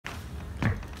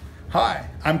Hi,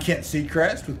 I'm Kent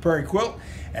Seacrest with Prairie Quilt,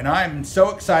 and I'm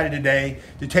so excited today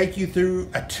to take you through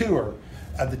a tour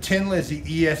of the TinLizzie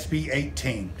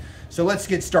ESP18. So let's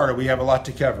get started. We have a lot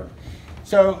to cover.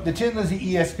 So the TinLizzie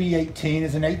ESP18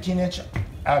 is an 18-inch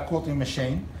quilting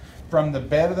machine. From the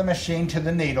bed of the machine to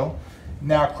the needle.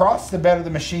 Now across the bed of the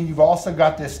machine, you've also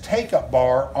got this take-up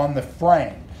bar on the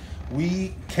frame.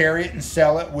 We carry it and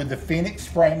sell it with the Phoenix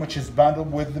frame, which is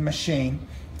bundled with the machine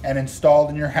and installed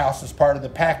in your house as part of the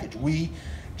package. We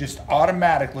just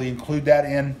automatically include that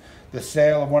in the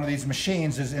sale of one of these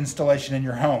machines as installation in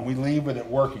your home. We leave with it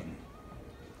working.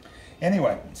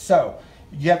 Anyway, so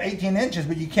you have 18 inches,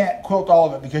 but you can't quilt all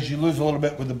of it because you lose a little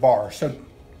bit with the bar. So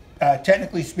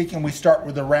technically speaking, we start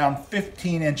with around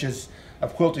 15 inches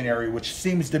of quilting area, which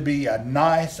seems to be a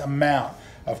nice amount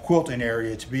of quilting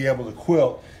area to be able to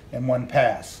quilt in one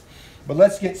pass. But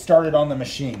let's get started on the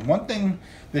machine. One thing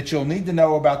that you'll need to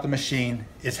know about the machine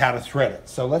is how to thread it.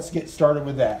 So let's get started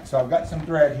with that. So I've got some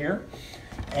thread here.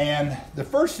 And the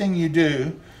first thing you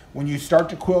do when you start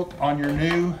to quilt on your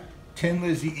new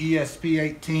TinLizzie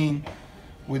ESP18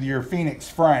 with your Phoenix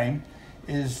frame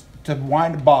is to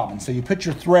wind a bobbin. So you put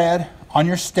your thread on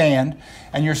your stand,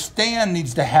 and your stand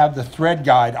needs to have the thread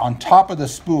guide on top of the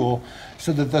spool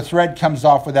so that the thread comes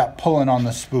off without pulling on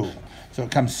the spool. So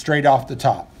it comes straight off the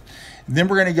top. Then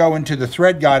we're going to go into the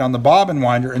thread guide on the bobbin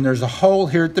winder, and there's a hole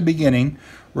here at the beginning.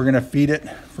 We're going to feed it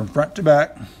from front to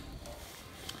back,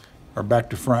 or back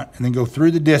to front, and then go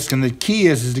through the disc. And the key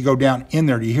is to go down in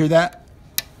there. Do you hear that?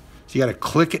 So you got to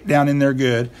click it down in there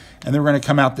good. And then we're going to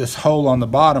come out this hole on the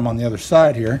bottom on the other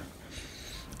side here.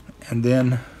 And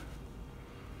then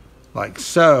like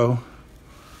so.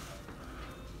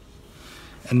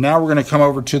 And now we're going to come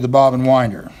over to the bobbin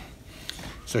winder.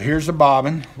 So here's the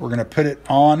bobbin. We're going to put it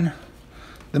on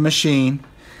the machine,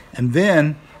 and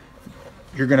then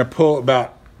you're going to pull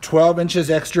about 12 inches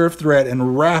extra of thread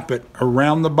and wrap it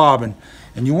around the bobbin.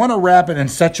 And you want to wrap it in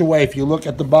such a way, if you look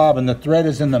at the bobbin, the thread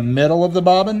is in the middle of the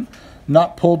bobbin,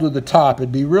 not pulled to the top.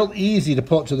 It'd be real easy to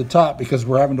pull it to the top because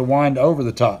we're having to wind over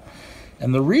the top.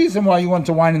 And the reason why you want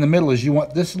to wind in the middle is you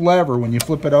want this lever, when you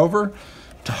flip it over,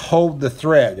 to hold the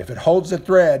thread. If it holds the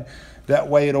thread, that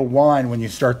way it'll wind when you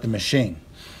start the machine.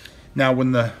 Now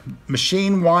when the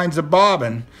machine winds a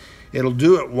bobbin, it'll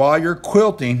do it while you're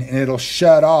quilting, and it'll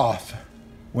shut off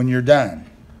when you're done.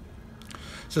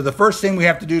 So the first thing we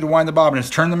have to do to wind the bobbin is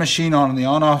turn the machine on, and the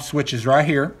on-off switch is right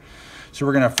here. So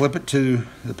we're going to flip it to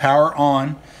the power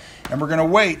on, and we're going to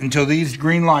wait until these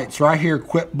green lights right here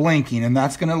quit blinking, and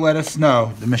that's going to let us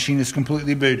know the machine is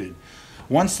completely booted.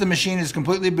 Once the machine is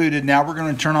completely booted, now we're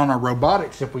going to turn on our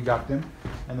robotics if we got them.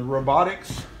 And the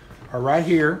robotics are right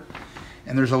here.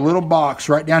 And there's a little box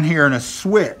right down here and a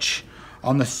switch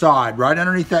on the side, right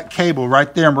underneath that cable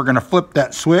right there. And we're going to flip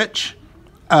that switch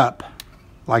up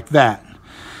like that.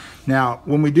 Now,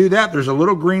 when we do that, there's a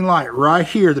little green light right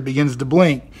here that begins to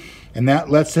blink. And that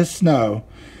lets us know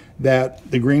that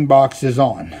the green box is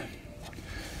on.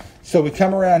 So we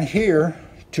come around here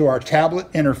to our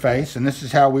tablet interface, and this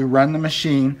is how we run the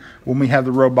machine when we have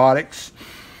the robotics.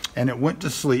 And it went to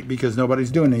sleep because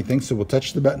nobody's doing anything, so we'll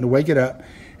touch the button to wake it up.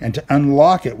 And to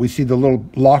unlock it, we see the little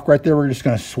lock right there. We're just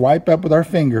going to swipe up with our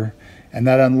finger, and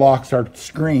that unlocks our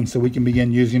screen so we can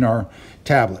begin using our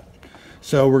tablet.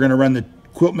 So we're going to run the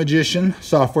Quilt Magician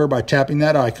software by tapping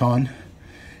that icon,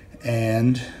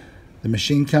 and the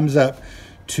machine comes up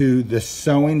to the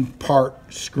sewing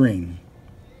part screen.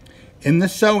 In the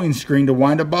sewing screen, to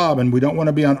wind a bobbin, we don't want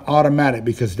to be on automatic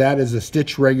because that is a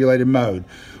stitch regulated mode.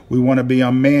 We want to be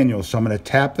on manual. So I'm going to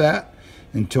tap that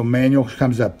until manual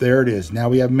comes up. There it is. Now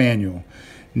we have manual.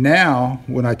 Now,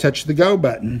 when I touch the go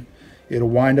button, it'll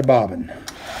wind a bobbin.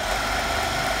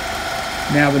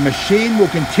 Now the machine will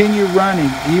continue running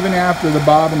even after the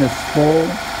bobbin is full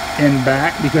and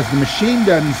back, because the machine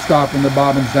doesn't stop when the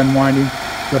bobbin's done winding.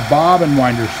 The bobbin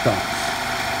winder stops.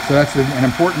 So that's an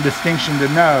important distinction to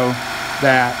know,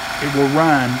 that it will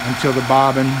run until the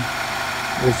bobbin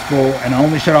is full and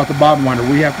only shut off the bobbin winder.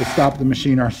 We have to stop the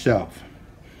machine ourselves.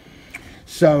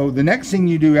 So the next thing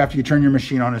you do after you turn your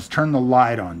machine on is turn the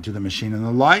light on to the machine. And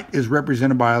the light is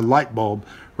represented by a light bulb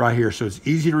right here. So it's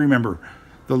easy to remember.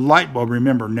 The light bulb,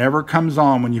 remember, never comes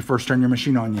on when you first turn your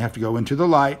machine on. You have to go into the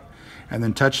light and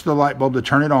then touch the light bulb to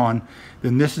turn it on.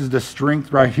 Then this is the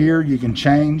strength right here. You can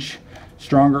change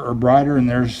stronger or brighter, and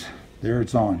there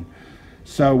it's on.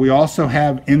 So we also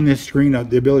have in this screen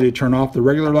the ability to turn off the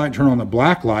regular light, turn on the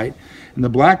black light. And the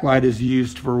black light is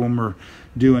used for when we're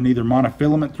doing either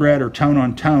monofilament thread or tone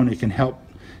on tone. It can help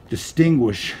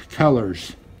distinguish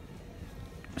colors.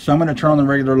 So I'm going to turn on the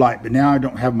regular light, but now I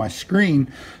don't have my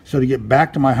screen. So to get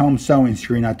back to my home sewing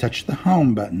screen, I touch the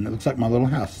home button. It looks like my little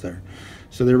house there.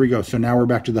 So there we go. So now we're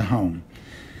back to the home.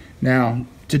 Now,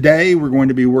 today we're going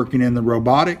to be working in the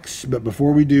robotics, but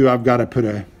before we do, I've got to put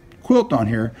a quilt on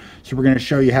here. So we're going to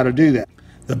show you how to do that.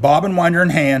 The bobbin winder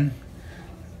in hand,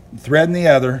 thread in the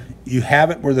other. You have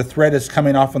it where the thread is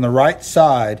coming off on the right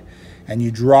side, and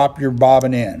you drop your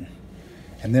bobbin in.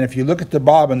 And then if you look at the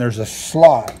bobbin, there's a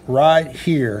slot right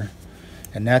here,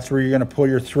 and that's where you're going to pull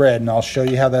your thread, and I'll show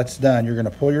you how that's done. You're going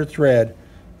to pull your thread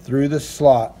through the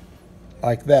slot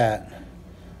like that,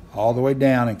 all the way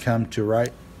down and come to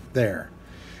right there.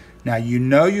 Now you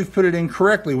know you've put it in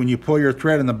correctly when you pull your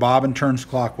thread and the bobbin turns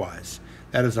clockwise.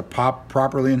 That is a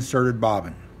properly inserted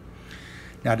bobbin.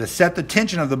 Now to set the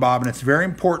tension of the bobbin, it's very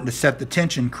important to set the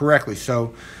tension correctly.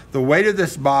 So the weight of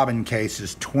this bobbin case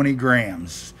is 20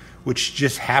 grams. Which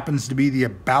just happens to be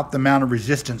about the amount of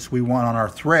resistance we want on our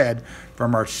thread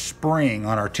from our spring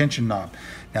on our tension knob.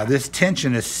 Now this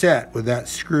tension is set with that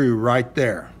screw right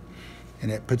there, and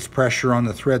it puts pressure on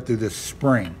the thread through this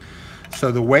spring.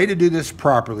 So the way to do this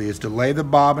properly is to lay the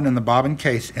bobbin and the bobbin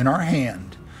case in our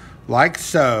hand, like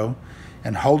so,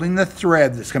 and holding the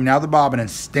thread that's coming out of the bobbin and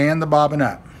stand the bobbin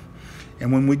up.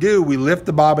 And when we do, we lift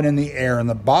the bobbin in the air, and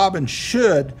the bobbin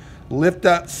should lift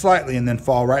up slightly and then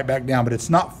fall right back down, but it's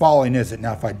not falling, is it?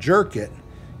 Now if I jerk it,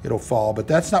 it'll fall, but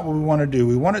that's not what we want to do.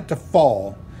 We want it to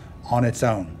fall on its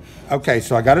own. Okay,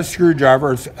 so I got a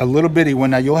screwdriver. It's a little bitty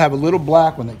one. Now you'll have a little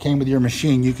black one that came with your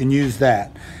machine. You can use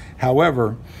that.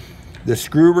 However, the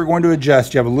screw we're going to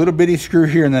adjust, you have a little bitty screw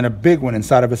here and then a big one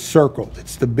inside of a circle.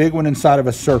 It's the big one inside of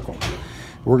a circle.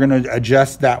 We're going to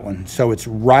adjust that one. So it's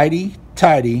righty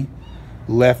tighty,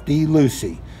 lefty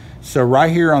loosey. So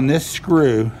right here on this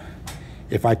screw,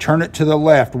 if I turn it to the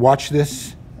left, watch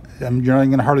this. You're not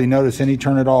going to hardly notice any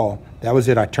turn at all. That was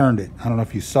it. I turned it. I don't know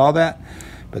if you saw that,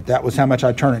 but that was how much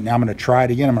I turned it. Now I'm going to try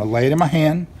it again. I'm going to lay it in my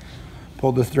hand,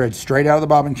 pull the thread straight out of the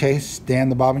bobbin case, stand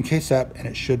the bobbin case up, and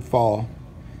it should fall.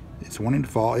 It's wanting to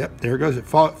fall. Yep, there it goes. It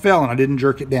fell, and I didn't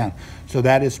jerk it down. So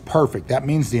that is perfect. That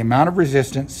means the amount of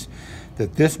resistance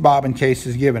that this bobbin case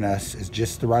has given us is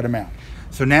just the right amount.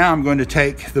 So now I'm going to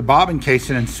take the bobbin case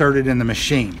and insert it in the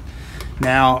machine.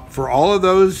 Now, for all of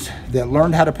those that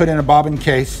learned how to put in a bobbin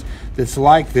case that's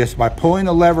like this, by pulling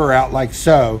the lever out like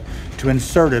so to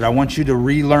insert it, I want you to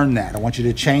relearn that. I want you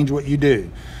to change what you do.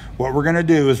 What we're going to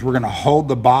do is we're going to hold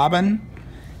the bobbin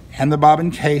and the bobbin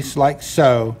case like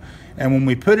so, and when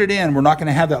we put it in, we're not going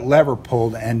to have that lever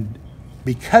pulled, and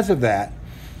because of that,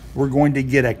 we're going to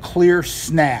get a clear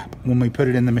snap when we put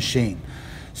it in the machine.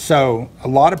 So a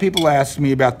lot of people ask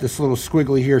me about this little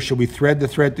squiggly here. Should we thread the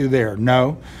thread through there?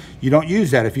 No, you don't use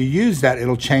that. If you use that,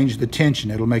 it'll change the tension.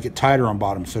 It'll make it tighter on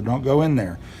bottom, so don't go in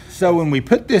there. So when we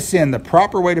put this in, the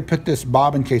proper way to put this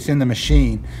bobbin case in the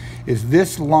machine is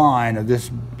this line of this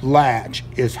latch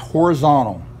is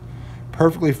horizontal,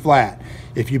 perfectly flat.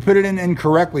 If you put it in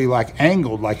incorrectly, like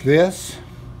angled like this,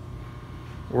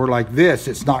 or like this,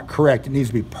 it's not correct. It needs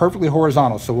to be perfectly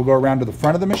horizontal. So we'll go around to the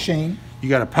front of the machine. You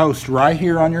got a post right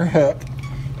here on your hook.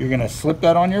 You're gonna slip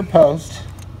that on your post,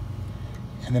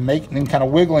 and then kind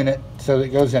of wiggling it so that it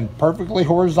goes in perfectly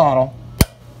horizontal.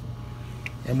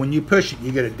 And when you push it,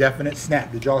 you get a definite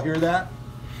snap. Did y'all hear that?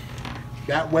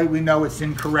 That way we know it's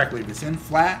in correctly. If it's in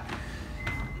flat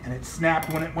and it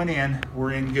snapped when it went in,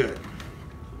 we're in good.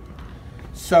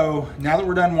 So now that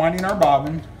we're done winding our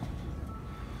bobbin,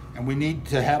 and we need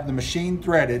to have the machine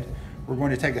threaded, we're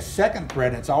going to take a second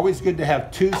thread. It's always good to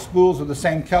have two spools of the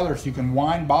same color so you can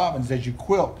wind bobbins as you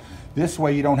quilt. This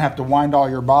way you don't have to wind all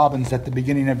your bobbins at the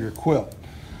beginning of your quilt.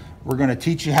 We're going to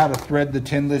teach you how to thread the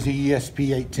TinLizzie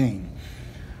ESP18.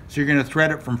 So you're going to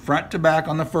thread it from front to back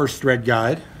on the first thread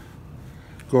guide,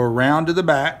 go around to the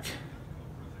back,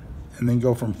 and then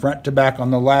go from front to back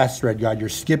on the last thread guide. You're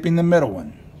skipping the middle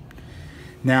one.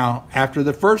 Now, after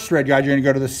the first thread guide, you're going to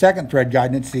go to the second thread guide,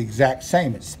 and it's the exact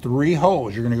same. It's 3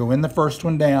 holes. You're going to go in the first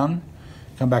one down,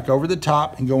 come back over the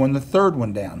top, and go in the third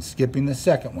one down, skipping the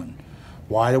second one.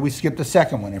 Why do we skip the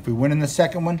second one? If we went in the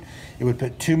second one, it would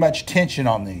put too much tension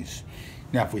on these.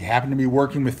 Now, if we happen to be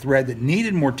working with thread that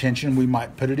needed more tension, we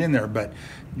might put it in there, but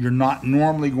you're not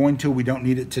normally going to. We don't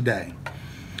need it today.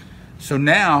 So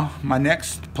now, my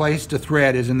next place to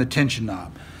thread is in the tension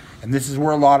knob. And this is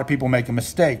where a lot of people make a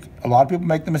mistake. A lot of people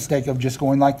make the mistake of just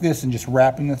going like this and just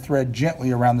wrapping the thread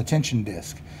gently around the tension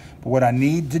disc. But what I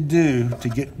need to do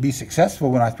to be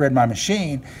successful when I thread my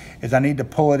machine is I need to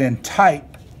pull it in tight.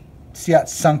 See how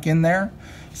it's sunk in there?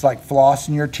 It's like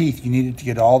flossing your teeth. You need it to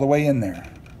get all the way in there.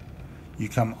 You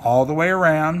come all the way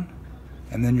around,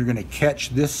 and then you're going to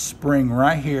catch this spring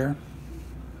right here,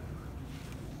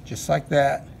 just like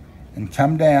that, and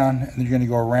come down, and then you're going to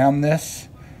go around this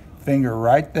finger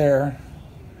right there,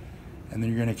 and then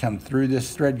you're going to come through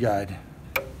this thread guide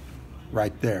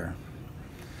right there.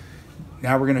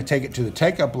 Now we're going to take it to the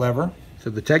take-up lever. So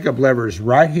the take-up lever is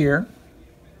right here,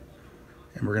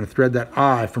 and we're going to thread that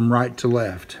eye from right to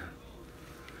left.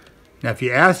 Now if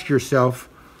you ask yourself,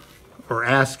 or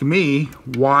ask me,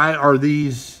 why are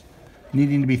these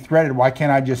needing to be threaded? Why can't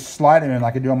I just slide them in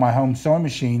like I do on my home sewing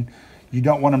machine? You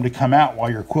don't want them to come out while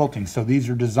you're quilting. So these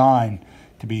are designed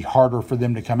to be harder for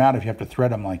them to come out if you have to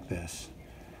thread them like this.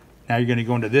 Now you're going to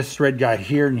go into this thread guide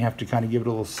here, and you have to kind of give it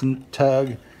a little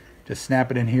tug to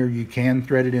snap it in here. You can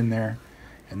thread it in there,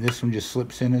 and this one just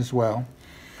slips in as well.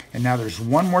 And now there's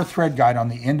one more thread guide on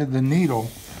the end of the needle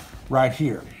right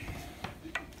here.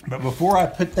 But before I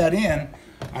put that in,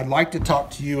 I'd like to talk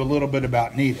to you a little bit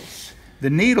about needles. The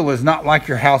needle is not like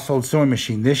your household sewing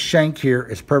machine. This shank here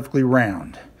is perfectly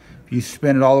round. If you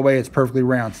spin it all the way, it's perfectly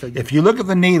round. So if you look at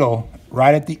the needle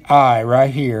right at the eye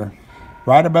right here,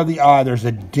 right above the eye, there's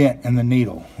a dent in the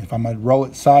needle. If I'm going to roll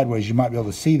it sideways, you might be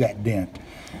able to see that dent.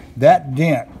 That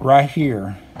dent right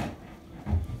here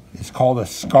is called a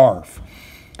scarf.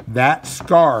 That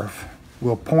scarf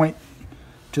will point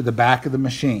to the back of the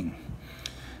machine.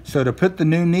 So to put the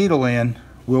new needle in,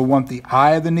 we'll want the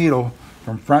eye of the needle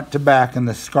from front to back and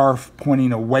the scarf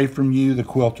pointing away from you, the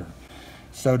quilter.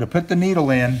 So to put the needle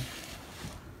in,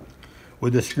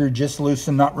 with the screw just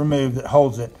loosened, not removed, that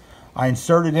holds it, I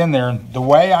insert it in there. And the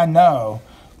way I know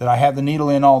that I have the needle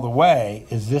in all the way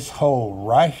is this hole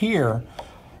right here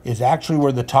is actually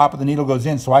where the top of the needle goes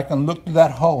in. So I can look through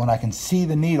that hole and I can see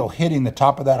the needle hitting the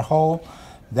top of that hole.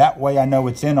 That way I know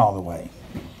it's in all the way.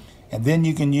 And then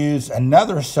you can use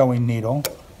another sewing needle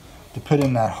to put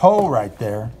in that hole right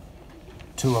there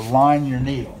to align your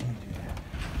needle.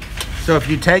 So if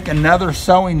you take another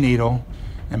sewing needle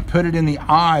and put it in the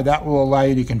eye, that will allow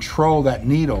you to control that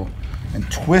needle and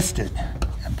twist it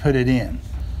and put it in.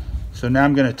 So now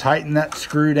I'm going to tighten that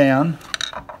screw down.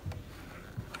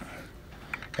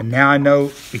 And now I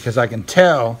know, because I can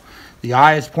tell the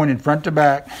eye is pointing front to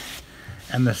back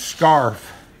and the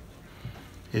scarf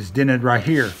is dented right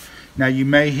here. Now you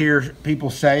may hear people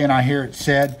say, and I hear it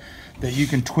said, that you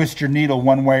can twist your needle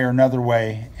one way or another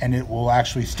way and it will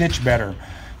actually stitch better.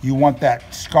 You want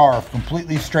that scarf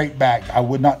completely straight back. I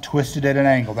would not twist it at an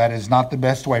angle. That is not the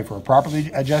best way. For a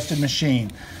properly adjusted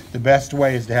machine, the best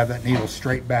way is to have that needle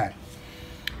straight back.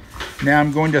 Now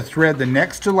I'm going to thread the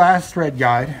next to last thread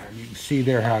guide. You can see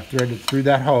there how I threaded through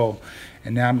that hole.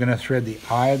 And now I'm going to thread the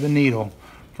eye of the needle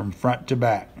from front to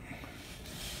back.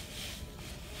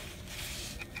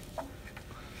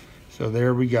 So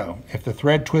there we go. If the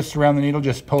thread twists around the needle,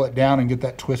 just pull it down and get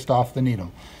that twist off the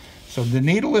needle. So the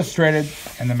needle is threaded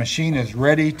and the machine is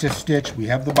ready to stitch. We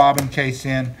have the bobbin case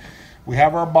in. We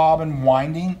have our bobbin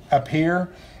winding up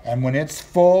here, and when it's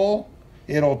full,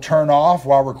 it'll turn off.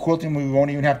 While we're quilting, we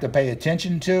won't even have to pay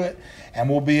attention to it, and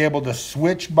we'll be able to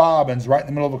switch bobbins right in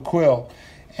the middle of a quilt,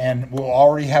 and we'll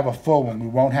already have a full one. We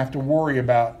won't have to worry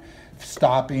about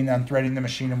stopping, unthreading the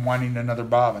machine, and winding another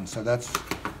bobbin. So that's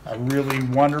a really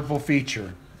wonderful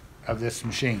feature of this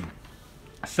machine.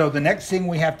 So the next thing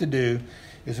we have to do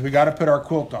is we got to put our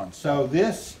quilt on. So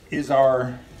this is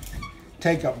our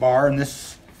take-up bar, and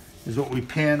this is what we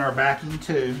pin our backing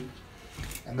to.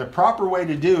 And the proper way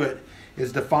to do it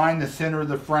is to find the center of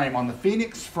the frame. On the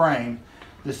Phoenix frame,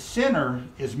 the center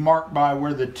is marked by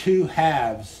where the two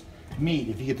halves meet.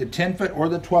 If you get the 10 foot or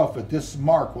the 12 foot, this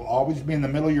mark will always be in the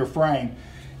middle of your frame,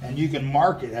 and you can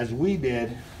mark it, as we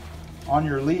did, on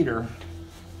your leader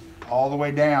all the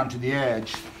way down to the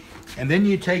edge. And then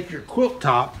you take your quilt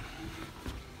top,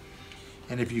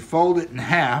 and if you fold it in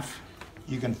half,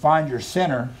 you can find your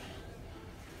center,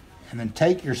 and then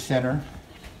take your center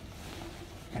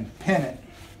and pin it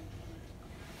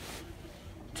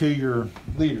to your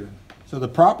leader. So the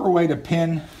proper way to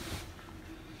pin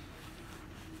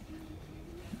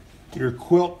your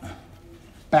quilt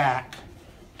back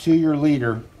to your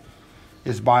leader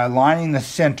is by aligning the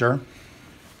center.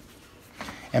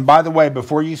 And by the way,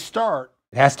 before you start,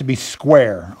 it has to be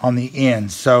square on the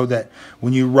end so that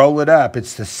when you roll it up,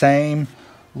 it's the same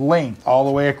length all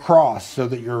the way across, so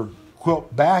that your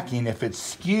quilt backing, if it's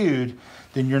skewed,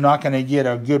 then you're not going to get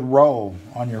a good roll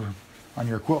on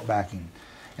your quilt backing.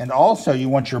 And also you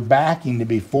want your backing to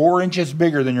be 4 inches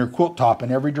bigger than your quilt top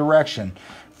in every direction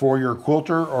for your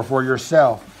quilter or for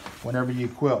yourself whenever you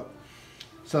quilt.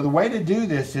 So the way to do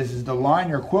this is to line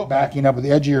your quilt backing up with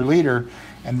the edge of your leader,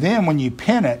 and then when you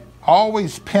pin it,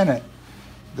 always pin it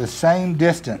the same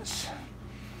distance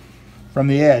from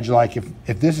the edge. Like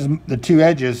if this is the two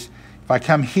edges, if I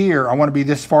come here, I want to be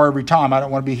this far every time. I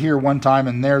don't want to be here one time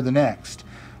and there the next.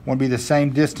 want to be the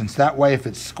same distance. That way if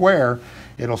it's square,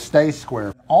 it'll stay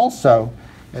square. Also,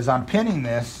 as I'm pinning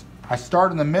this, I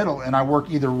start in the middle and I work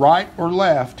either right or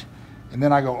left, and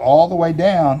then I go all the way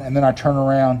down, and then I turn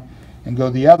around and go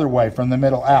the other way from the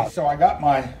middle out. So I got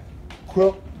my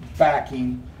quilt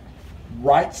backing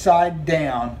right side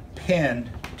down, pinned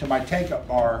to my take-up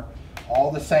bar, all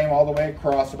the same all the way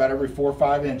across, about every 4 or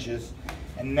 5 inches.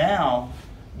 And now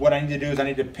what I need to do is I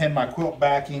need to pin my quilt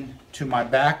backing to my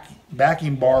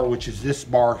backing bar, which is this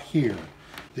bar here.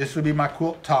 This would be my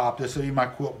quilt top, this would be my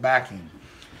quilt backing.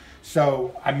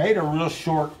 So I made a real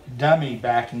short dummy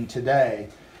backing today,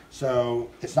 so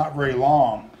it's not very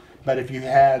long. But if you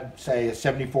had, say, a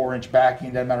 74-inch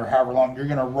backing, doesn't matter however long, you're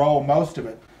going to roll most of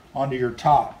it onto your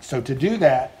top. So to do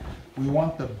that, we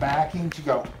want the backing to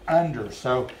go under.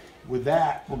 So with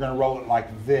that, we're going to roll it like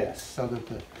this so that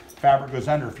the fabric goes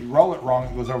under. If you roll it wrong,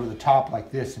 it goes over the top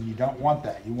like this, and you don't want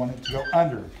that. You want it to go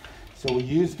under. So we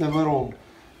use the little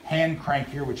hand crank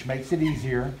here, which makes it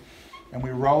easier, and we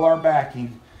roll our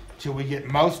backing till we get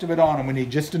most of it on, and we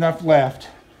need just enough left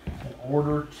in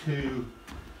order to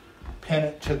pin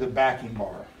it to the backing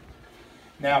bar.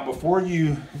 Now, before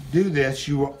you do this,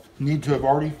 you need to have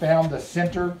already found the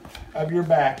center of your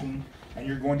backing, and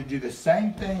you're going to do the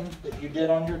same thing that you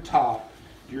did on your top.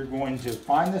 You're going to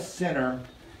find the center,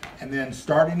 and then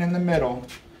starting in the middle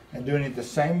and doing it the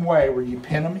same way, where you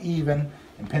pin them even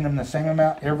and pin them the same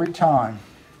amount every time.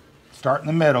 Start in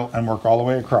the middle and work all the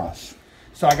way across.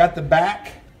 So I got the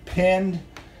back pinned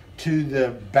to the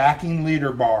backing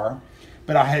leader bar,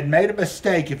 but I had made a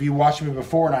mistake if you watched me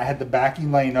before, and I had the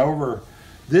backing laying over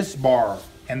this bar,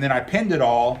 and then I pinned it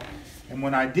all, and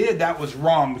when I did, that was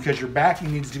wrong because your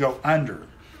backing needs to go under.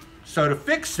 So to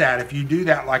fix that, if you do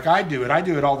that like I do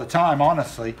it all the time,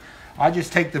 honestly, I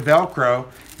just take the Velcro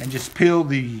and just peel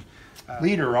the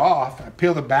leader off. I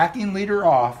peel the backing leader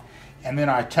off, and then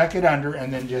I tuck it under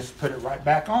and then just put it right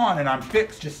back on, and I'm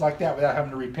fixed just like that without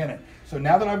having to repin it. So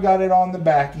now that I've got it on the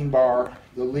backing bar,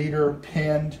 the leader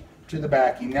pinned to the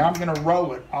backing, now I'm going to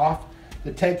roll it off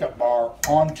the take-up bar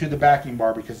onto the backing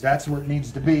bar because that's where it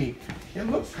needs to be. It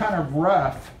looks kind of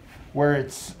rough where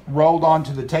it's rolled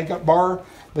onto the take-up bar,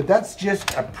 but that's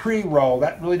just a pre-roll.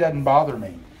 That really doesn't bother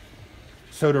me.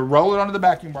 So to roll it onto the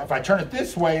backing bar, if I turn it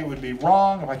this way, it would be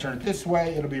wrong. If I turn it this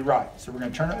way, it'll be right. So we're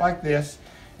going to turn it like this,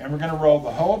 and we're going to roll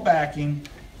the whole backing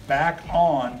back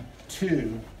on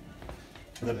to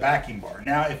the backing bar.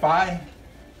 Now, if I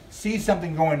see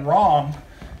something going wrong,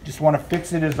 just want to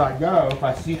fix it as I go. If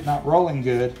I see it not rolling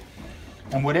good,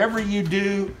 and whatever you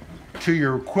do to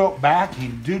your quilt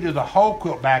backing, do to the whole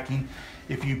quilt backing.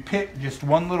 If you pick just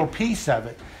one little piece of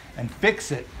it and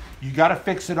fix it, you got to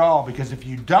fix it all, because if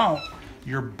you don't,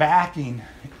 your backing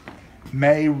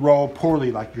may roll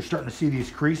poorly. Like you're starting to see these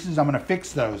creases, I'm going to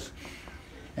fix those.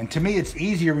 And to me, it's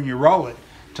easier when you roll it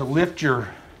to lift your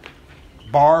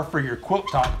bar for your quilt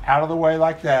top out of the way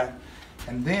like that.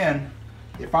 And then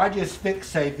if I just fix,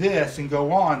 say, this and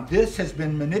go on, this has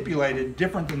been manipulated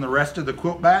different than the rest of the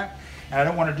quilt back, and I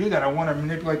don't want to do that. I want to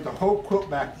manipulate the whole quilt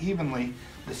back evenly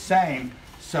the same.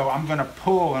 So I'm going to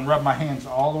pull and rub my hands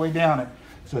all the way down it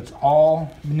so it's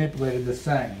all manipulated the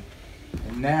same.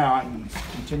 And now I can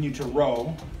continue to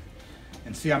roll,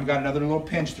 and see I've got another little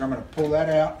pinch there. I'm going to pull that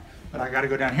out, but I got to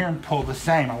go down here and pull the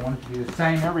same. I want it to be the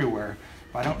same everywhere.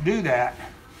 If I don't do that,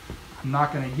 I'm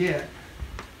not going to get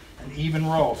an even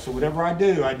roll. So whatever I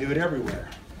do it everywhere.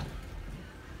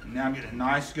 And now I'm getting a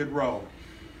nice good roll.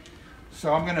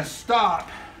 So I'm going to stop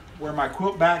where my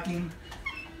quilt backing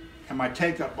and my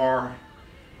take-up bar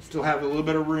still have a little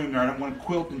bit of room there. I don't want to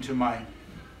quilt into my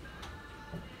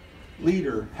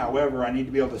leader. However, I need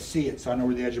to be able to see it so I know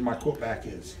where the edge of my quilt back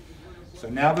is. So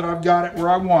now that I've got it where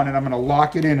I want it, I'm going to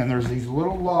lock it in, and there's these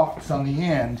little locks on the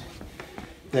end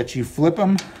that you flip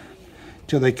them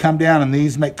till they come down, and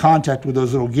these make contact with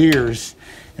those little gears,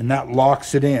 and that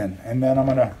locks it in. And then I'm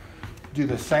going to do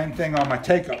the same thing on my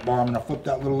take-up bar. I'm going to flip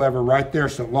that little lever right there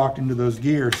so it locked into those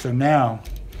gears, so now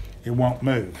it won't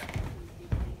move.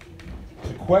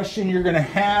 The question you're going to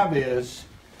have is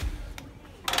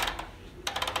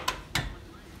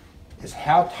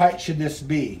how tight should this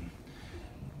be?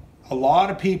 A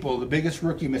lot of people, the biggest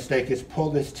rookie mistake is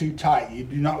pull this too tight. You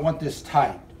do not want this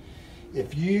tight.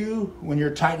 If you, when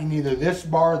you're tightening either this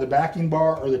bar, the backing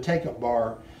bar, or the take-up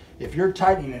bar, if you're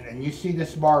tightening it and you see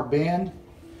this bar bend,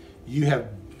 you have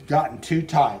gotten too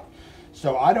tight.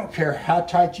 So I don't care how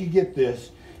tight you get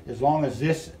this, as long as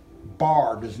this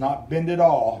bar does not bend at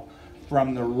all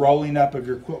from the rolling up of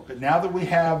your quilt. But now that we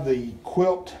have the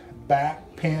quilt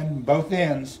back pin both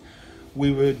ends,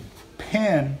 we would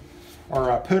pin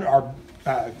or put our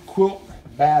quilt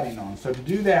batting on. So to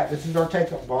do that, this is our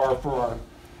take-up bar for our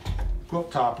quilt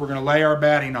top, we're going to lay our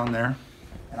batting on there.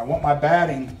 And I want my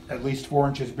batting at least 4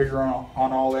 inches bigger on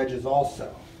all edges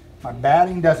also. My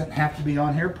batting doesn't have to be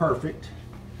on here perfect.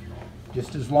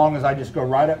 Just as long as I just go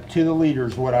right up to the leader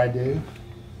is what I do.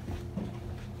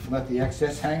 Let the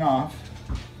excess hang off.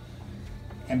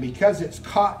 And because it's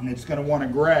cotton, it's going to want to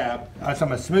grab. So I'm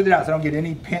going to smooth it out so I don't get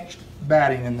any pinched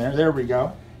batting in there. There we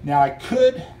go. Now I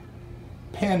could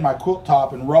pin my quilt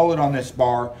top and roll it on this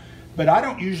bar, but I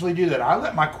don't usually do that. I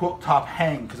let my quilt top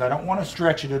hang because I don't want to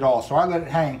stretch it at all. So I let it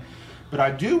hang, but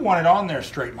I do want it on there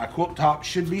straight. My quilt top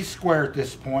should be square at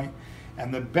this point.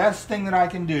 And the best thing that I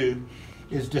can do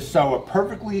is to sew a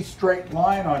perfectly straight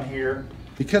line on here.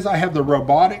 Because I have the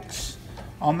robotics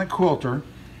on the quilter,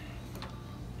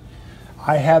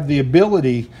 I have the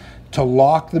ability to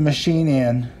lock the machine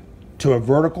in to a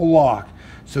vertical lock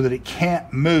so that it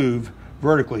can't move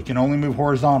vertically. It can only move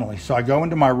horizontally. So I go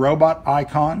into my robot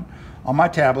icon on my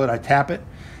tablet, I tap it,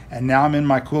 and now I'm in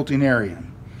my quilting area.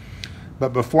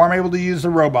 But before I'm able to use the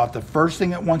robot, the first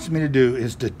thing it wants me to do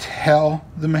is to tell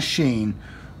the machine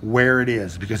where it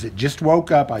is, because it just woke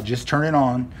up. I just turned it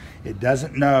on. It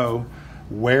doesn't know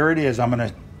where it is. I'm going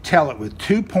to tell it with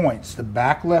 2 points, the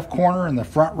back left corner and the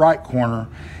front right corner,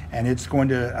 and it's going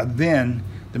to then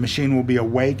the machine will be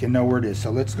awake and know where it is. So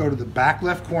let's go to the back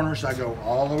left corner. So I go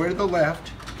all the way to the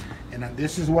left, and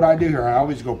this is what I do here. I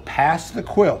always go past the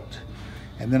quilt,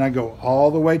 and then I go all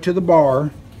the way to the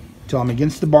bar till I'm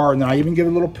against the bar, and then I even give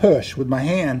it a little push with my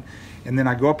hand, and then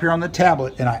I go up here on the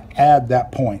tablet and I add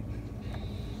that point.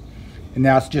 And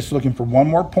now it's just looking for one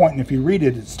more point, and if you read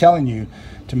it, it's telling you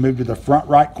to move to the front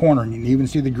right corner, and you can even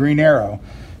see the green arrow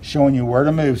showing you where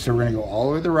to move. So we're going to go all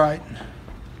the way to the right,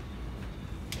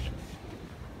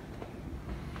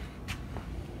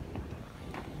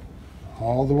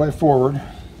 all the way forward,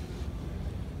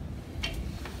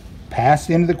 past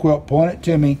the end of the quilt, pulling it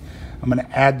to me. I'm going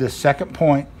to add the second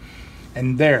point,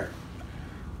 and there,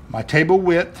 my table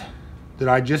width that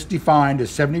I just defined is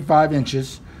 75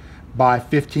 inches by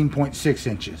 15.6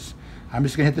 inches. I'm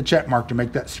just going to hit the check mark to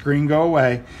make that screen go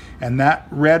away, and that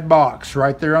red box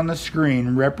right there on the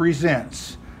screen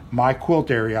represents my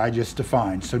quilt area I just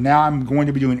defined. So now I'm going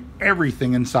to be doing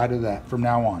everything inside of that from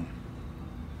now on.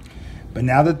 But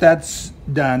now that that's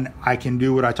done, I can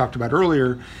do what I talked about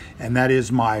earlier, and that is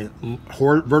my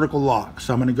vertical lock.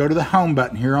 So I'm going to go to the home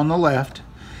button here on the left,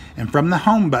 and from the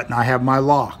home button I have my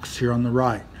locks here on the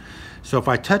right. So if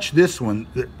I touch this one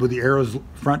with the arrows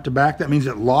front to back, that means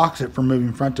it locks it from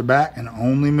moving front to back and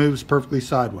only moves perfectly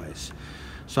sideways.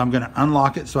 So I'm going to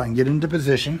unlock it so I can get into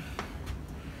position.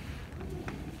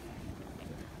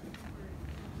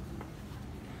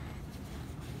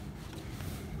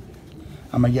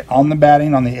 I'm going to get on the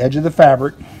batting on the edge of the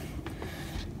fabric,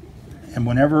 and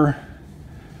whenever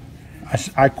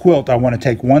I quilt, I want to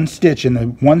take one stitch, and the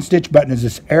one stitch button is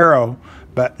this arrow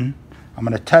button. I'm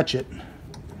going to touch it.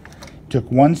 Took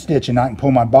one stitch, and I can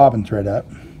pull my bobbin thread up.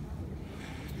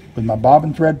 With my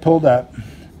bobbin thread pulled up,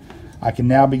 I can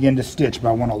now begin to stitch, but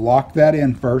I want to lock that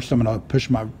in first. So I'm going to push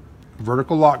my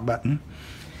vertical lock button.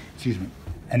 Excuse me.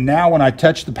 And now when I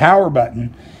touch the power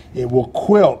button, it will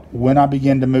quilt when I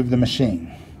begin to move the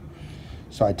machine.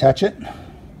 So I touch it,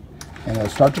 and it'll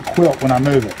start to quilt when I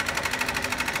move it.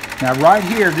 Now right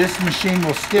here, this machine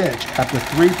will stitch up to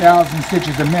 3,000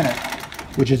 stitches a minute,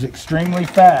 which is extremely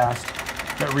fast,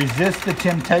 but resist the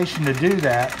temptation to do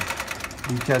that,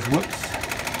 because whoops,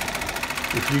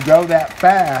 if you go that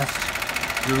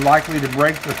fast, you're likely to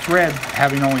break the thread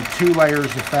having only 2 layers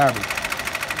of fabric.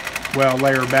 Well, a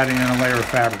layer of batting and a layer of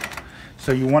fabric.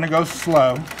 So you want to go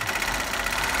slow.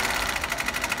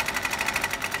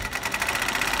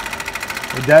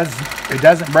 It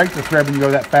doesn't break the thread when you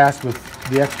go that fast with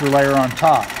the extra layer on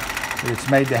top. It's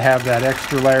made to have that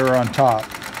extra layer on top.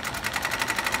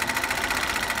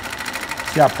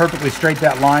 See how perfectly straight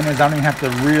that line is? I don't even have to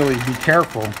really be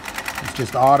careful. It's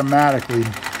just automatically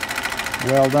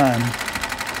well done.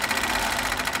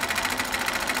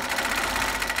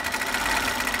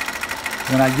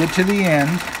 When I get to the end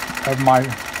of my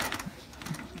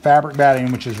fabric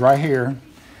batting, which is right here,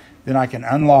 then I can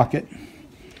unlock it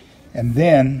and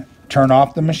then turn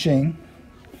off the machine.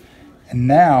 And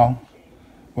now,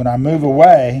 when I move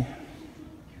away,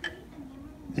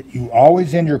 you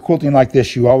always end your quilting like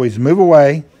this. You always move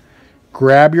away,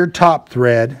 grab your top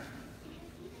thread,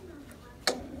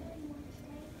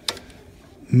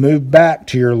 move back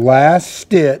to your last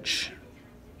stitch,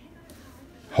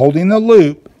 holding the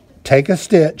loop, take a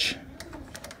stitch,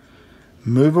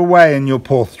 move away, and you'll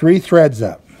pull 3 threads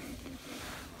up.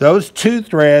 Those 2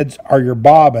 threads are your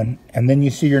bobbin, and then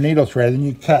you see your needle thread, and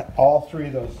you cut all 3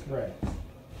 of those threads.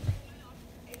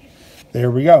 There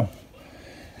we go.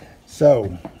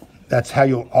 So that's how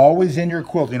you'll always end your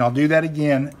quilting. I'll do that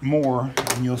again more,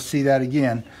 and you'll see that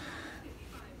again.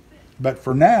 But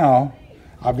for now,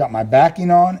 I've got my backing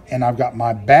on, and I've got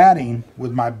my batting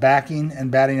with my backing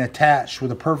and batting attached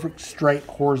with a perfect straight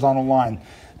horizontal line.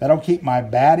 That'll keep my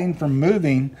batting from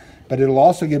moving, but it'll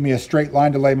also give me a straight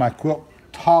line to lay my quilt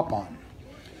top on.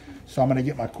 So I'm going to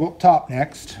get my quilt top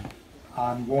next.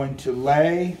 I'm going to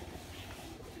lay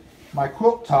my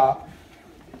quilt top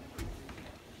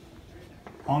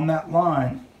on that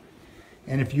line.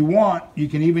 And if you want, you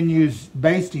can even use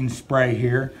basting spray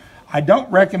here. I don't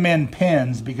recommend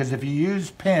pins, because if you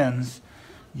use pins,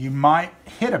 you might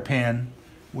hit a pin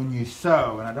when you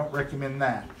sew, and I don't recommend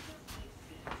that.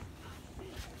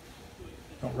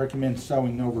 Don't recommend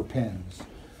sewing over pins.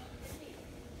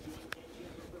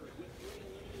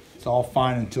 It's all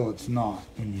fine until it's not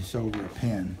when you sew over a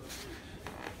pin.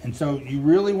 And so you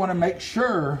really want to make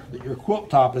sure that your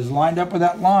quilt top is lined up with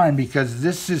that line, because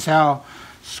this is how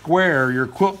square your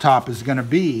quilt top is going to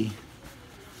be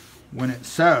when it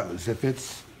sews. If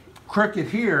it's crooked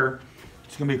here,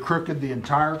 it's going to be crooked the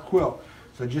entire quilt.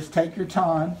 So just take your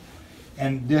time,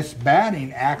 and this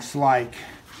batting acts like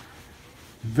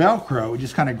Velcro. It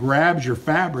just kind of grabs your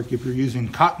fabric if you're using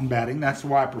cotton batting. That's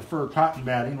why I prefer cotton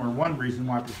batting, or one reason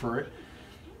why I prefer it.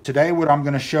 Today what I'm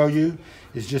going to show you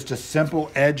is just a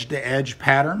simple edge-to-edge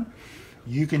pattern.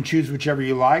 You can choose whichever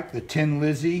you like. The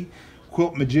TinLizzie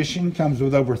Quilt Magician comes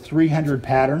with over 300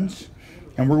 patterns.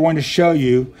 And we're going to show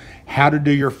you how to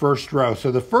do your first row.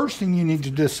 So the first thing you need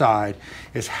to decide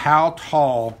is how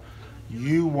tall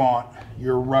you want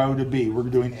your row to be. We're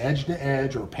doing edge to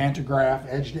edge or pantograph,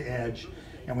 edge to edge,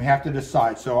 and we have to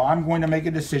decide. So I'm going to make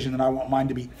a decision that I want mine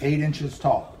to be 8 inches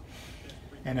tall.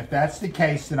 And if that's the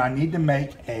case, then I need to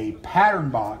make a pattern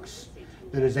box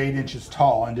that is 8 inches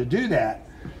tall. And to do that,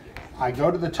 I go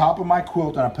to the top of my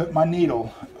quilt and I put my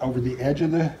needle over the edge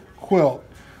of the quilt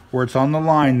where it's on the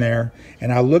line there,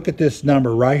 and I look at this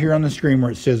number right here on the screen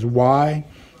where it says Y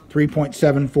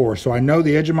 3.74. So I know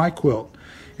the edge of my quilt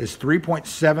is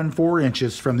 3.74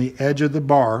 inches from the edge of the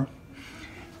bar,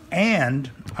 and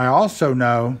I also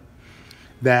know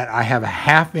that I have a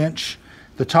 1/2 inch,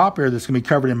 the top here, that's going to be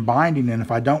covered in binding, and if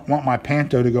I don't want my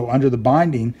panto to go under the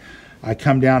binding, I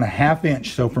come down a 1/2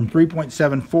 inch. So from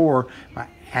 3.74, if I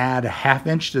add a 1/2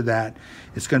 inch to that,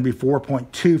 it's going to be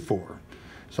 4.24.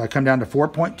 So I come down to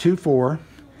 4.24,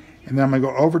 and then I'm going to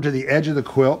go over to the edge of the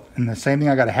quilt, and the same thing,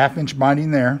 I got a 1/2 inch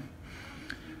binding there.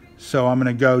 So I'm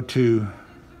going to go to,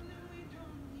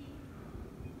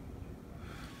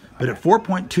 but at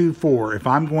 4.24, if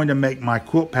I'm going to make my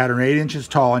quilt pattern 8 inches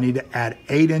tall, I need to add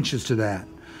 8 inches to that.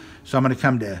 So I'm going to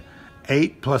come to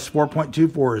 8 plus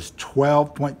 4.24 is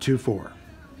 12.24.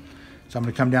 So I'm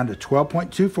going to come down to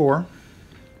 12.24.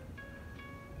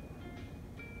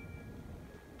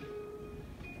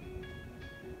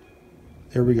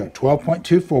 There we go,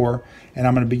 12.24, and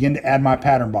I'm going to begin to add my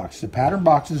pattern box. The pattern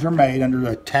boxes are made under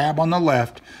a tab on the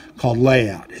left called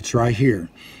Layout. It's right here.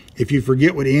 If you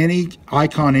forget what any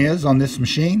icon is on this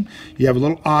machine, you have a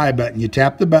little I button. You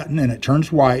tap the button and it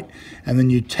turns white, and then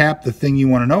you tap the thing you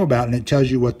want to know about and it tells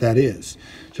you what that is.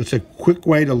 So it's a quick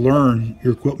way to learn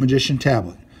your Quilt Magician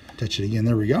tablet. Touch it again,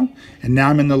 there we go. And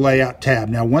now I'm in the Layout tab.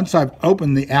 Now once I've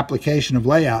opened the application of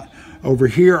Layout, over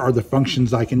here are the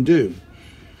functions I can do.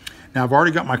 Now I've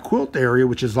already got my quilt area,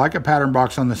 which is like a pattern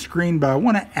box on the screen, but I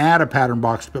want to add a pattern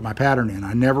box to put my pattern in.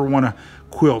 I never want to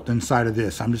quilt inside of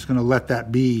this. I'm just going to let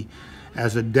that be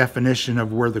as a definition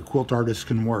of where the quilt artist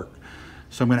can work.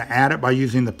 So I'm going to add it by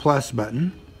using the plus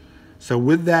button. So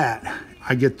with that,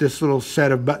 I get this little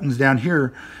set of buttons down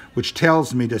here, which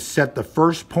tells me to set the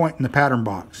first point in the pattern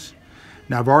box.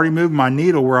 Now I've already moved my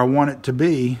needle where I want it to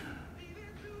be.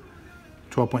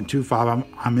 12.25,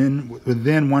 I'm in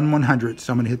within 1/100th,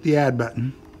 so I'm going to hit the add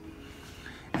button.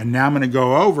 And now I'm going to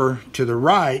go over to the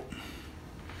right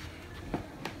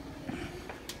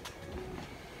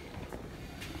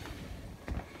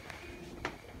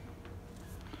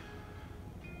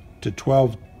to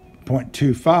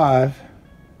 12.25,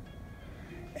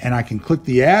 and I can click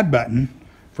the add button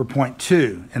for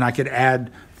 0.2, and I could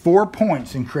add 4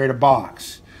 points and create a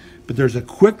box. But there's a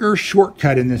quicker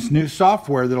shortcut in this new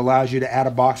software that allows you to add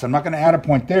a box. I'm not going to add a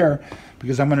point there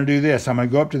because I'm going to do this. I'm going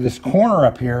to go up to this corner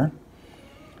up here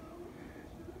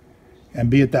and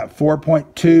be at that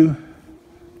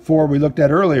 4.24 we looked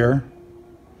at earlier.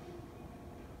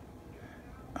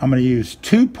 I'm going to use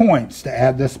 2 points to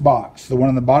add this box, the one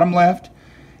on the bottom left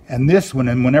and this one.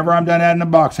 And whenever I'm done adding a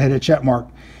box, I hit a check mark.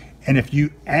 And if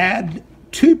you add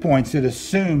 2 points, it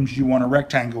assumes you want a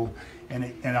rectangle.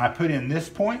 And I put in this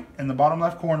point in the bottom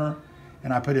left corner,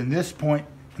 and I put in this point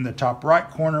in the top right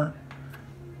corner,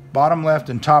 bottom left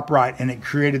and top right, and it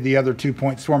created the other 2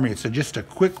 points for me. It's just a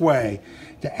quick way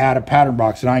to add a pattern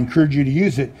box, and I encourage you to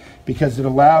use it because it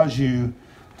allows you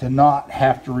to not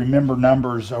have to remember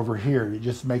numbers over here. It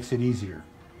just makes it easier.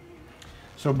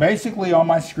 So basically on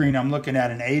my screen, I'm looking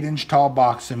at an 8-inch tall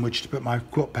box in which to put my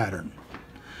quilt pattern.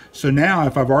 So now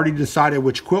if I've already decided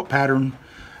which quilt pattern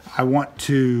I want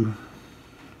to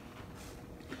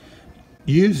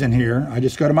use in here, I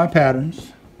just go to my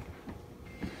patterns,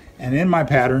 and in my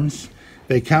patterns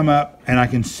they come up and I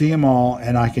can see them all,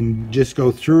 and I can just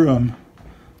go through them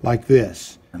like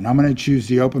this. And I'm going to choose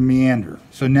the open meander.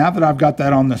 So now that I've got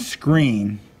that on the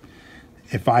screen,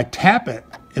 if I tap it,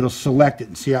 it'll select it.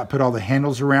 And see how I put all the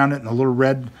handles around it, and the little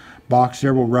red box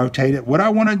there will rotate it. What I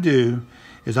want to do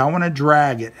is I want to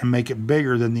drag it and make it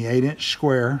bigger than the 8-inch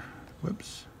square.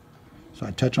 Whoops. So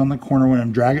I touch on the corner when I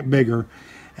drag it bigger.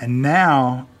 And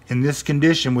now in this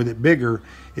condition with it bigger,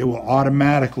 it will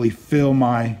automatically fill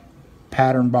my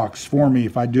pattern box for me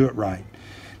if I do it right.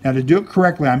 Now to do it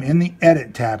correctly, I'm in the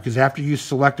Edit tab, because after you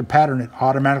select a pattern, it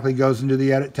automatically goes into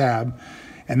the Edit tab.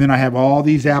 And then I have all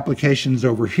these applications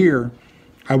over here.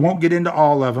 I won't get into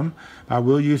all of them. I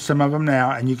will use some of them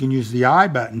now, and you can use the I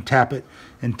button, tap it,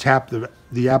 and tap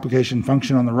the application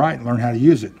function on the right and learn how to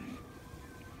use it.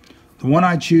 The one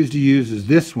I choose to use is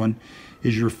this one,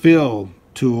 is your fill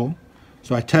tool.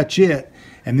 So I touch it,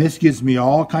 and this gives me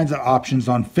all kinds of options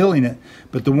on filling it,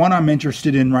 but the one I'm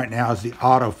interested in right now is the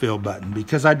autofill button.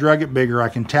 Because I drag it bigger, I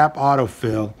can tap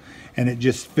autofill, and it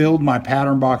just filled my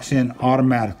pattern box in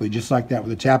automatically, just like that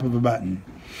with a tap of a button.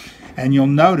 And you'll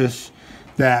notice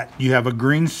that you have a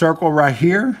green circle right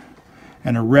here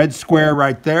and a red square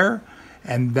right there,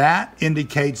 and that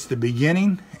indicates the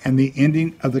beginning and the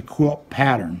ending of the quilt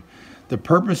pattern. The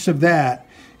purpose of that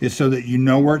is so that you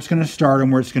know where it's going to start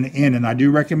and where it's going to end. And I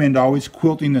do recommend always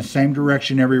quilting the same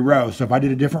direction every row. So if I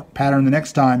did a different pattern the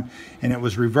next time and it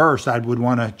was reversed, I would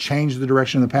want to change the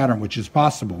direction of the pattern, which is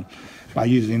possible by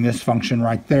using this function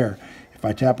right there. If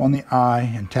I tap on the I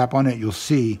and tap on it, you'll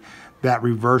see that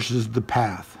reverses the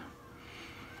path.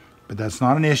 But that's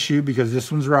not an issue because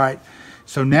this one's right.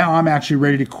 So now I'm actually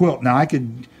ready to quilt. Now I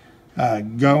could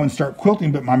go and start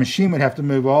quilting, but my machine would have to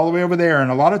move all the way over there. And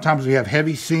a lot of times we have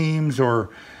heavy seams or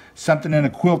something in a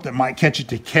quilt that might cause it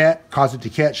to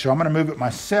catch. So I'm going to move it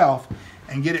myself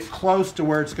and get it close to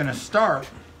where it's going to start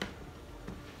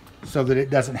so that it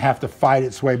doesn't have to fight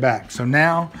its way back. So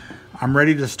now I'm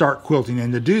ready to start quilting.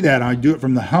 And to do that, I do it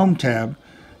from the Home tab.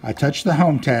 I touch the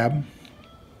Home tab,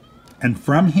 and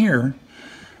from here,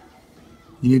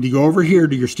 you need to go over here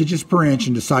to your stitches per inch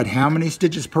and decide how many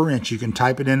stitches per inch. You can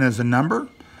type it in as a number,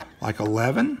 like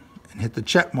 11, and hit the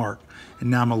check mark.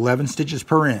 And now I'm 11 stitches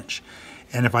per inch.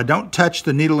 And if I don't touch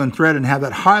the needle and thread and have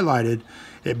that highlighted,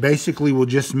 it basically will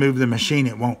just move the machine.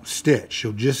 It won't stitch.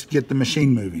 You'll just get the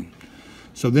machine moving.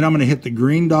 So then I'm going to hit the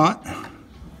green dot.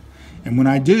 And when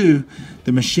I do,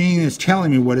 the machine is telling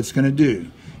me what it's going to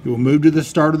do. It will move to the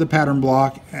start of the pattern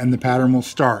block and the pattern will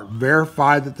start.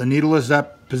 Verify that the needle is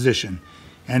up position.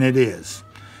 And it is.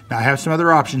 Now I have some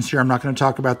other options here. I'm not going to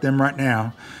talk about them right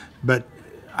now. But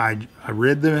I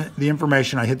read the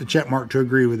information. I hit the check mark to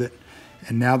agree with it.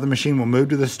 And now the machine will move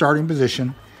to the starting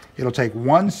position. It'll take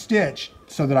one stitch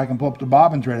so that I can pull up the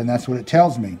bobbin thread, and that's what it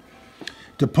tells me.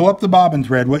 To pull up the bobbin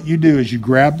thread, what you do is you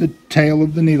grab the tail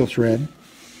of the needle thread,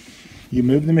 you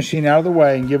move the machine out of the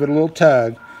way and give it a little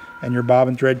tug, and your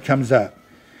bobbin thread comes up.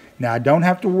 Now I don't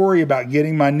have to worry about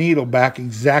getting my needle back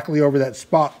exactly over that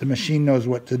spot. The machine knows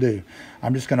what to do.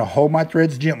 I'm just going to hold my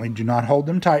threads gently, do not hold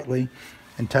them tightly,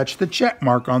 and touch the check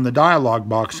mark on the dialog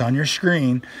box on your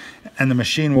screen, and the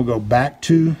machine will go back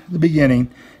to the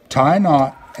beginning, tie a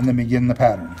knot, and then begin the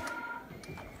pattern.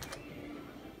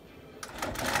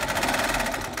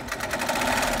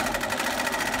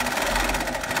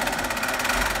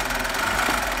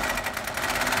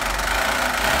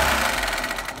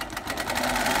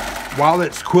 While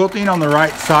it's quilting on the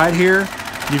right side here,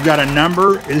 you've got a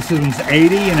number. This one's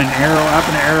 80 and an arrow up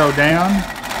and an arrow down.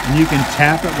 And you can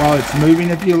tap it while it's moving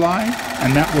if you like,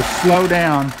 and that will slow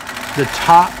down the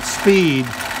top speed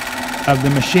of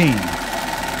the machine.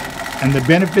 And the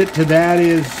benefit to that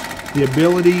is the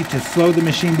ability to slow the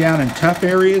machine down in tough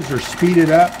areas or speed it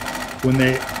up when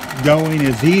the going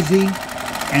is easy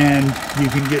and you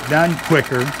can get done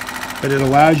quicker. But it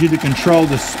allows you to control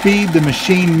the speed the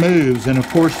machine moves, and of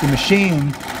course the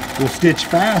machine will stitch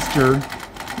faster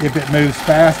if it moves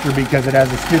faster because it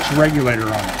has a stitch regulator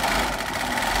on it.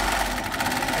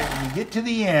 When you get to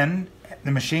the end, the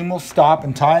machine will stop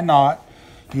and tie a knot.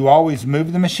 You always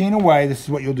move the machine away. This is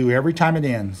what you'll do every time it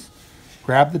ends.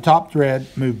 Grab the top thread,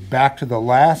 move back to the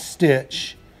last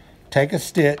stitch, take a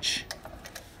stitch,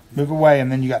 move away,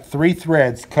 and then you got 3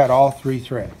 threads, cut all 3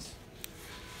 threads.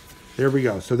 There we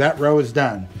go. So that row is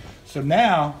done. So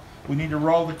now we need to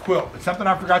roll the quilt. But something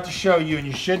I forgot to show you, and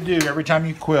you should do every time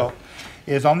you quilt,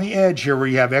 is on the edge here where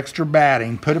you have extra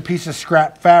batting, put a piece of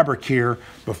scrap fabric here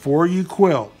before you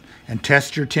quilt and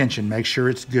test your tension. Make sure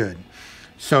it's good.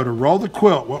 So to roll the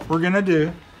quilt, what we're going to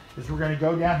do is we're going to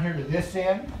go down here to this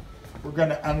end. We're going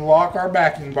to unlock our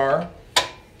backing bar.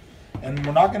 And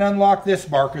we're not going to unlock this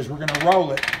bar because we're going to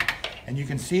roll it. And you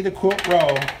can see the quilt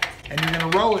roll. And you're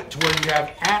going to roll it to where you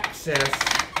have access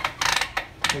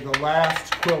to the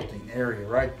last quilting area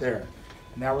right there.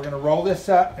 Now we're going to roll this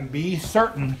up and be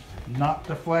certain not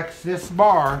to flex this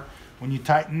bar when you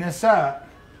tighten this up,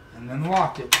 and then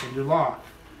lock it with your lock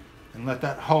and let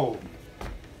that hold.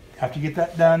 After you get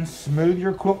that done, smooth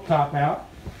your quilt top out.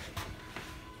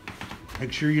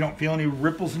 Make sure you don't feel any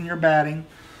ripples in your batting.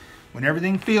 When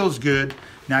everything feels good,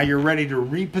 now you're ready to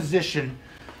reposition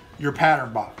your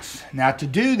pattern box. Now to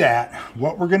do that,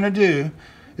 what we're going to do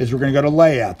is we're going to go to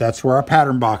layout. That's where our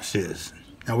pattern box is.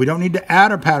 Now we don't need to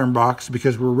add a pattern box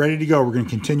because we're ready to go. We're going to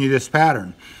continue this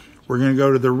pattern. We're going to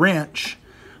go to the wrench.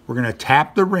 We're going to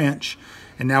tap the wrench,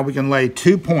 and now we can lay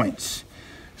 2 points.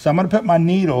 So I'm going to put my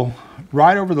needle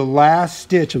right over the last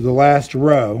stitch of the last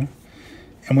row.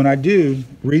 And when I do,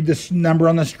 read this number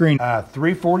on the screen,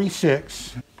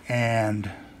 346, and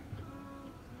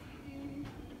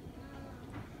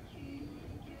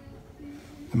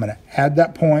I'm going to add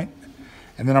that point,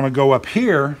 and then I'm going to go up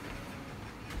here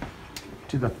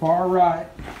to the far right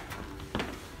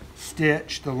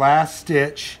stitch, the last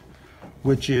stitch,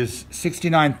 which is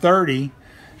 6930,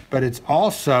 but it's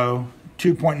also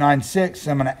 2.96.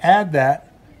 I'm going to add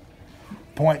that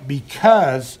point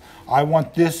because I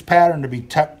want this pattern to be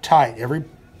tucked tight. Every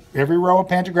row of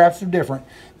pantographs are different.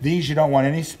 These you don't want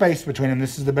any space between them.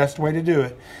 This is the best way to do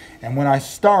it. And when I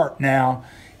start now,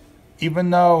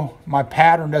 even though my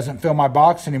pattern doesn't fill my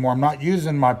box anymore, I'm not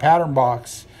using my pattern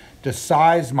box to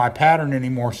size my pattern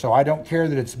anymore, so I don't care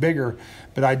that it's bigger,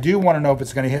 but I do want to know if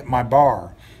it's going to hit my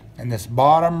bar. And this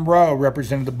bottom row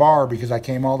represented the bar because I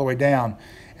came all the way down,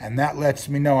 and that lets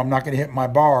me know I'm not going to hit my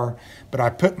bar, but I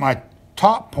put my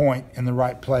top point in the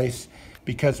right place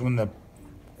because when the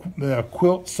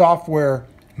quilt software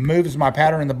moves my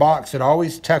pattern in the box, it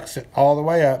always tucks it all the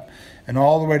way up and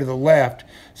all the way to the left,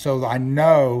 so I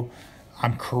know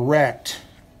I'm correct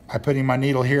by putting my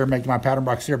needle here, making my pattern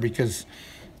box here, because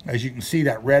as you can see,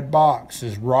 that red box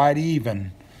is right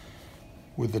even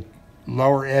with the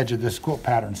lower edge of this quilt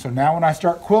pattern. So now when I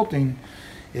start quilting,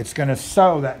 it's going to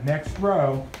sew that next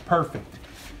row perfect.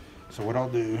 So what I'll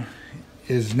do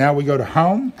is now we go to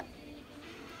home,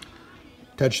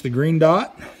 touch the green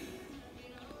dot,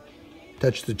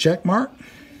 touch the check mark,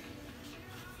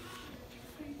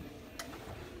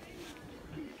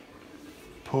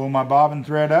 pull my bobbin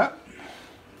thread up,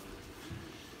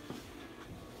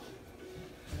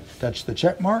 touch the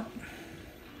check mark,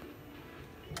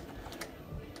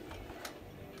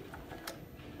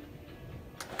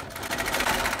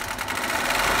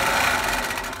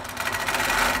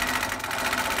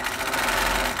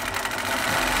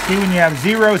 see, when you have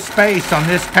zero space on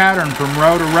this pattern from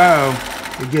row to row,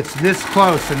 it gets this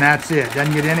close and that's it.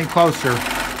 Doesn't get any closer.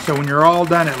 So when you're all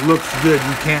done, it looks good.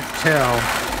 You can't tell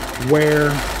where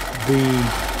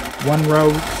the one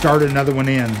row started, another one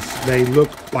ends. They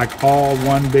look like all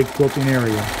one big quilting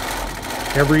area.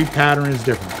 Every pattern is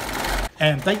different.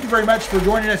 And thank you very much for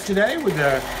joining us today with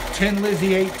the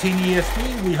TinLizzie18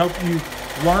 ESP. We hope you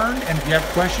learned, and if you have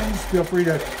questions, feel free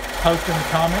to post in the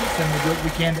comments, and we'll do what we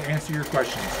can to answer your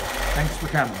questions. Thanks for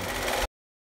coming.